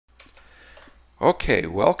Okay,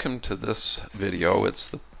 welcome to this video. It's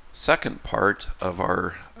the second part of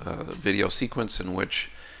our video sequence in which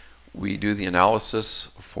we do the analysis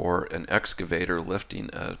for an excavator lifting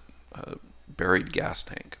a buried gas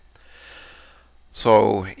tank.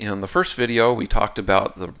 So in the first video we talked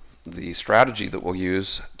about the strategy that we'll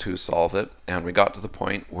use to solve it, and we got to the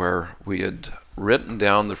point where we had written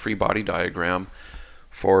down the free body diagram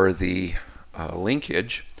for the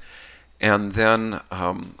linkage. And then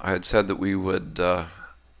I had said that we would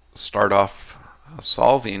start off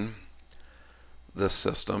solving this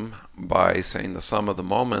system by saying the sum of the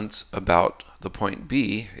moments about the point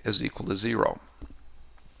B is equal to 0.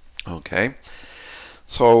 Okay,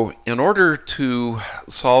 so in order to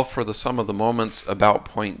solve for the sum of the moments about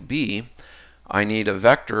point B, I need a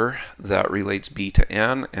vector that relates B to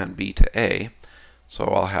N and B to A. So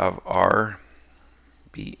I'll have R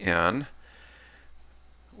Bn,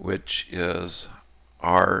 which is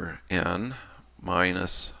Rn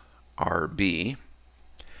minus Rb.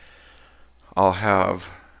 I'll have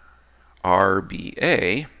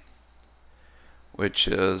Rba, which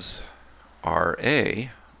is Ra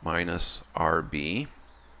minus Rb.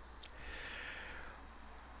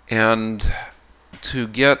 And to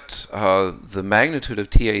get the magnitude of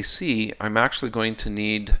TAC, I'm actually going to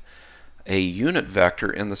need a unit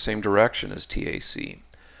vector in the same direction as TAC.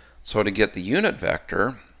 So to get the unit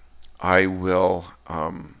vector, I will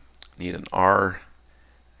need an RAC,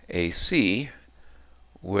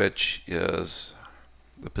 which is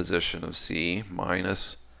the position of C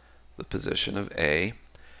minus the position of A.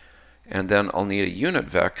 And then I'll need a unit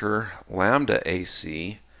vector, lambda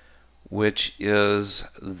AC, which is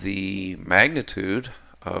the magnitude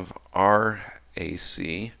of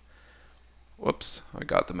RAC. Whoops, I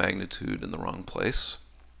got the magnitude in the wrong place.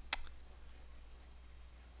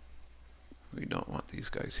 We don't want these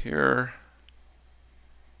guys here.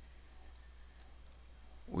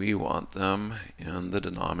 We want them in the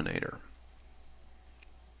denominator.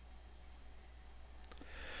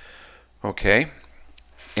 Okay,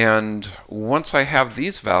 and once I have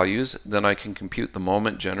these values, then I can compute the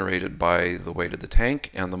moment generated by the weight of the tank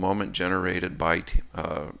and the moment generated by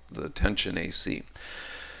the tension AC.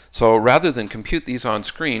 So rather than compute these on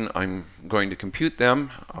screen, I'm going to compute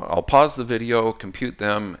them. I'll pause the video, compute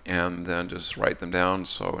them, and then just write them down.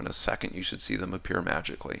 So in a second you should see them appear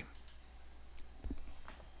magically.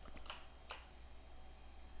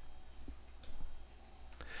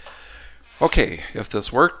 Okay, if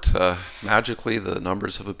this worked, magically the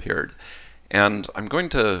numbers have appeared. And I'm going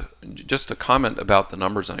to just a comment about the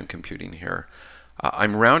numbers I'm computing here.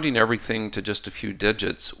 I'm rounding everything to just a few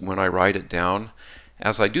digits when I write it down.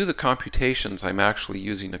 As I do the computations, I'm actually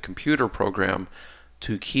using a computer program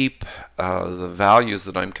to keep the values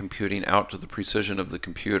that I'm computing out to the precision of the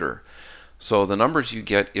computer. So the numbers you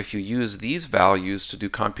get if you use these values to do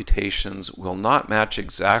computations will not match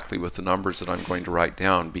exactly with the numbers that I'm going to write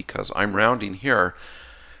down, because I'm rounding here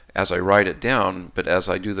as I write it down, but as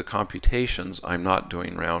I do the computations, I'm not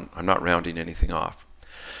rounding anything off.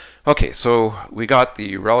 Okay, so we got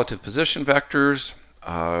the relative position vectors,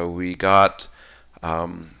 we got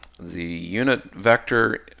the unit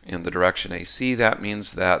vector in the direction AC. That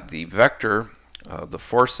means that the vector, the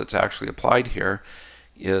force that's actually applied here,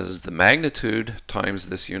 is the magnitude times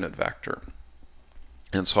this unit vector.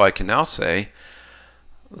 And so I can now say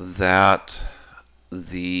that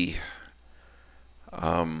the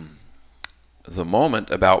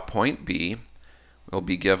moment about point B will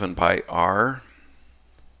be given by R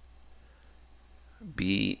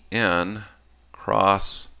Bn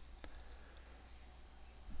cross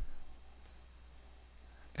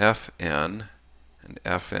Fn, and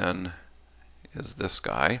Fn is this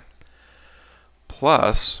guy,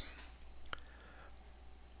 plus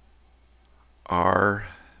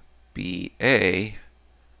RBA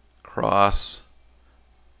cross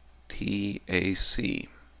TAC.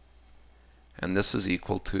 And this is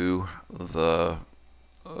equal to the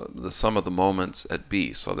sum of the moments at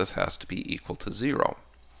B, so this has to be equal to 0.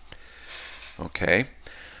 Okay,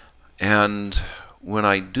 and when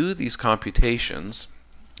I do these computations,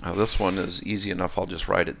 this one is easy enough, I'll just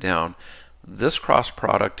write it down. This cross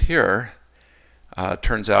product here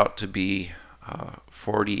turns out to be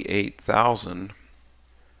 48,000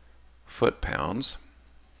 foot-pounds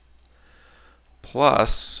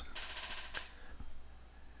plus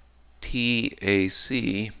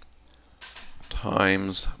TAC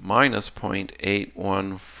times minus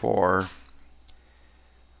 0.814,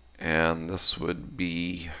 and this would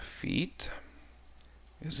be feet,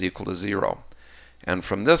 is equal to 0. And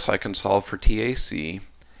from this I can solve for TAC,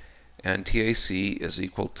 and TAC is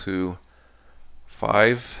equal to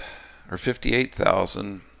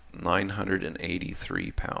 58,000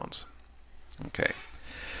 983 pounds. Okay.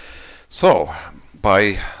 So,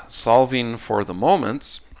 by solving for the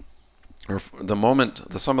moments, or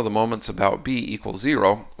the sum of the moments about B equals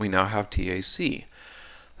 0, we now have TAC.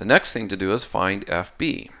 The next thing to do is find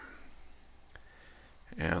FB.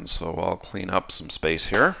 And so I'll clean up some space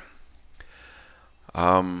here.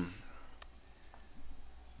 To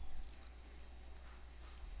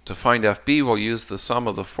find FB, we'll use the sum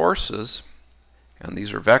of the forces, and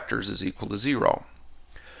these are vectors, is equal to 0.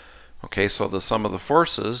 Okay, so the sum of the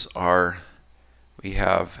forces are, we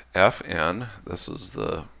have Fn, this is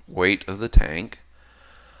the weight of the tank,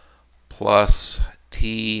 plus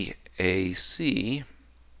TAC,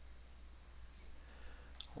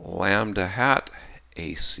 lambda hat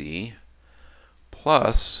AC,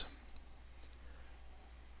 plus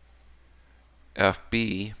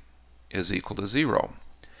FB is equal to 0,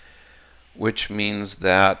 which means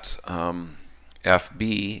that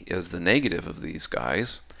FB is the negative of these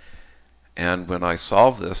guys. And when I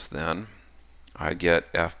solve this, then I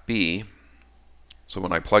get FB. So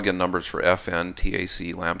when I plug in numbers for Fn,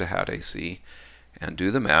 TAC, lambda hat AC, and do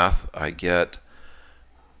the math, I get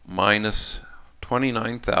minus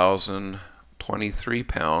 29,023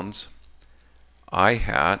 pounds I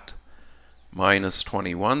hat minus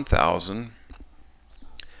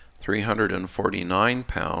 21,349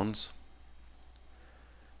 pounds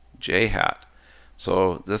J hat.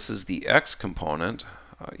 So this is the X component.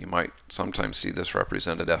 You might sometimes see this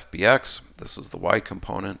represented FBX. This is the Y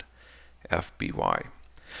component, FBY.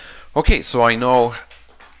 Okay, so I know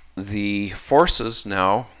the forces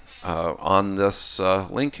now on this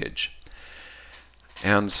linkage.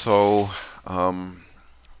 And so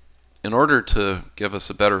in order to give us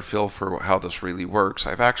a better feel for how this really works,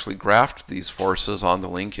 I've actually graphed these forces on the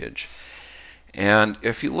linkage. And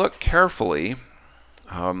if you look carefully,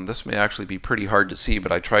 this may actually be pretty hard to see,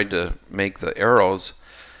 but I tried to make the arrows,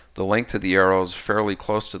 the length of the arrows, fairly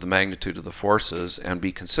close to the magnitude of the forces and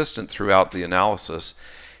be consistent throughout the analysis.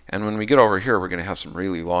 And when we get over here, we're going to have some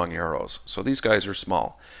really long arrows. So these guys are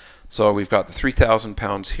small. So we've got the 3,000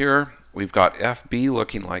 pounds here. We've got FB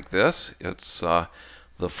looking like this. It's the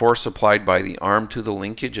force applied by the arm to the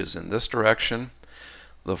linkage is in this direction.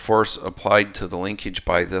 The force applied to the linkage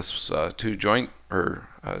by this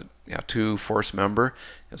two force member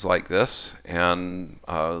is like this, and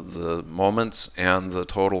the moments and the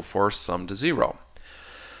total force sum to 0.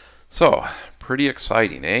 So pretty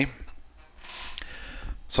exciting, eh?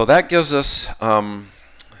 So that gives us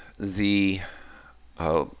the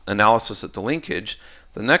analysis at the linkage.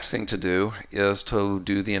 The next thing to do is to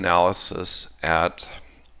do the analysis at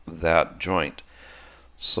that joint.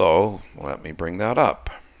 So let me bring that up.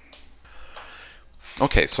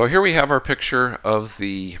 Okay, so here we have our picture of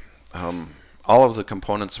the all of the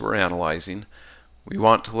components we're analyzing. We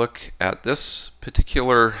want to look at this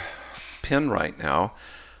particular pin right now.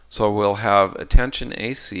 So we'll have a tension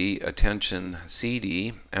AC, a tension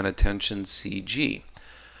CD, and a tension CG.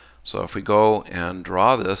 So if we go and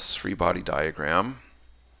draw this free body diagram,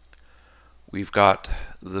 we've got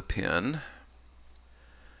the pin.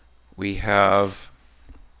 We have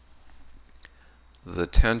the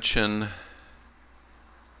tension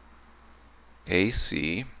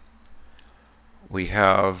AC. We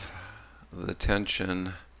have the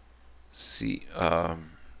tension CD,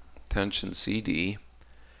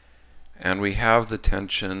 and we have the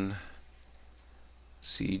tension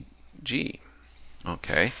CG.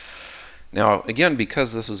 Okay. Now again,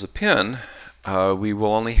 because this is a pin, we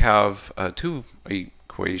will only have two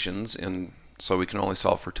equations, so we can only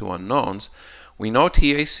solve for two unknowns. We know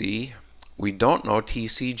TAC, we don't know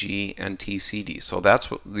TCG and TCD. So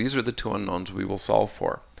these are the two unknowns we will solve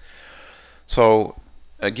for. So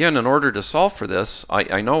again, in order to solve for this,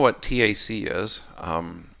 I know what TAC is.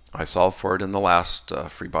 I solved for it in the last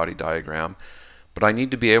free body diagram, but I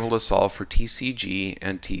need to be able to solve for TCG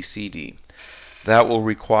and TCD. That will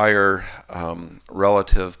require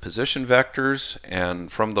relative position vectors,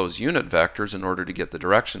 and from those unit vectors in order to get the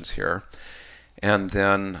directions here. And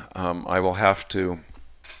then I will have to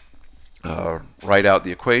write out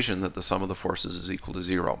the equation that the sum of the forces is equal to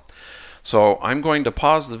 0. So I'm going to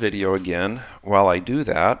pause the video again while I do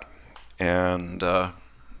that, and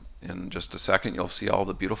in just a second you'll see all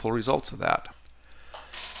the beautiful results of that.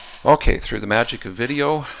 Okay, through the magic of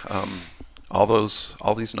video,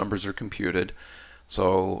 all these numbers are computed.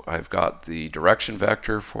 So I've got the direction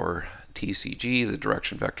vector for TCG, the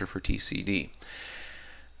direction vector for TCD.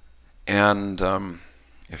 And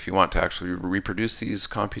if you want to actually reproduce these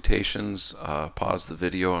computations, pause the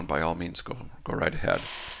video and by all means go right ahead.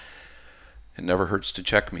 It never hurts to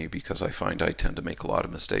check me because I find I tend to make a lot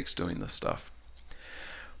of mistakes doing this stuff.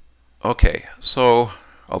 Okay, so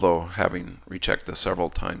although having rechecked this several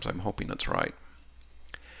times, I'm hoping it's right.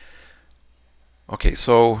 Okay,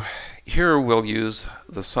 so here we'll use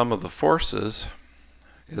the sum of the forces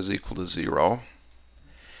is equal to 0.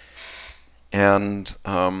 And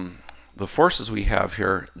the forces we have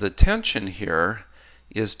here, the tension here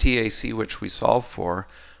is TAC, which we solved for,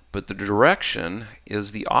 but the direction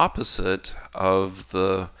is the opposite of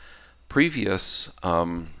the previous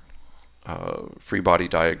free body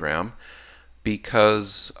diagram,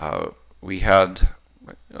 because we had,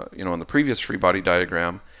 in the previous free body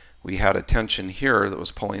diagram, we had a tension here that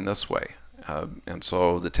was pulling this way. And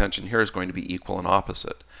so the tension here is going to be equal and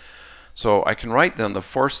opposite. So I can write then the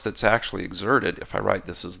force that's actually exerted, if I write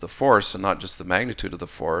this as the force and not just the magnitude of the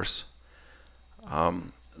force,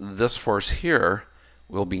 this force here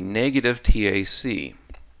will be negative TAC,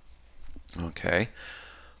 okay,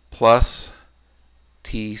 plus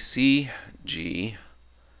TCG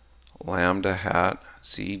lambda hat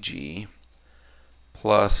CG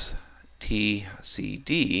plus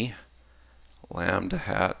TCD lambda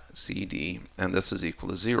hat CD, and this is equal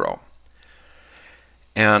to 0.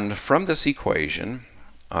 And from this equation,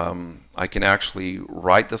 I can actually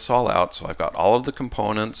write this all out. So I've got all of the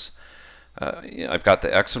components. I've got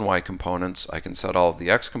the x and y components. I can set all of the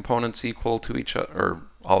x components equal to each other, or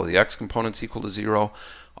all of the x components equal to 0,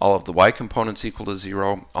 all of the y components equal to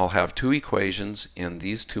 0. I'll have two equations in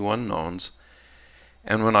these two unknowns.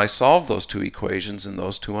 And when I solve those two equations in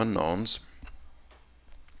those two unknowns,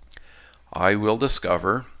 I will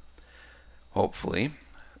discover, hopefully,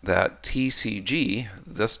 that TCG,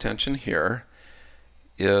 this tension here,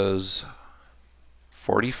 is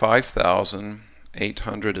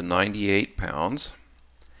 45,898 pounds,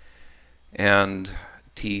 and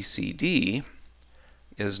TCD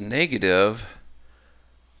is negative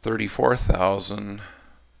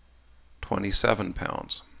 34,027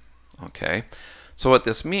 pounds. Okay, so what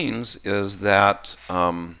this means is that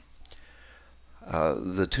the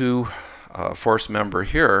two force member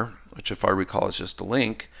here, which if I recall is just a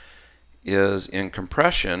link, is in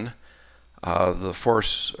compression. The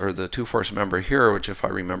force, or the two force member here, which if I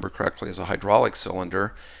remember correctly is a hydraulic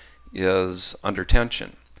cylinder, is under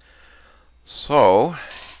tension. So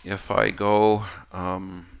if I go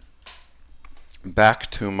back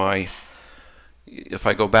to my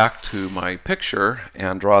picture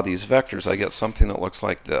and draw these vectors, I get something that looks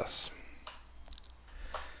like this.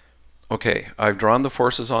 Okay, I've drawn the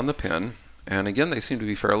forces on the pin, and again they seem to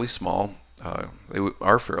be fairly small. They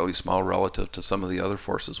are fairly small relative to some of the other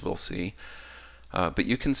forces we'll see. But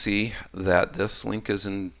you can see that this link is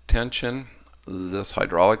in tension, this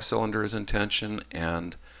hydraulic cylinder is in tension,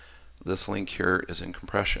 and this link here is in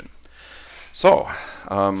compression. So,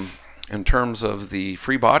 in terms of the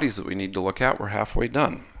free bodies that we need to look at, we're halfway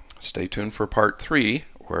done. Stay tuned for part 3,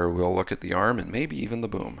 where we'll look at the arm and maybe even the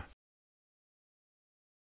boom.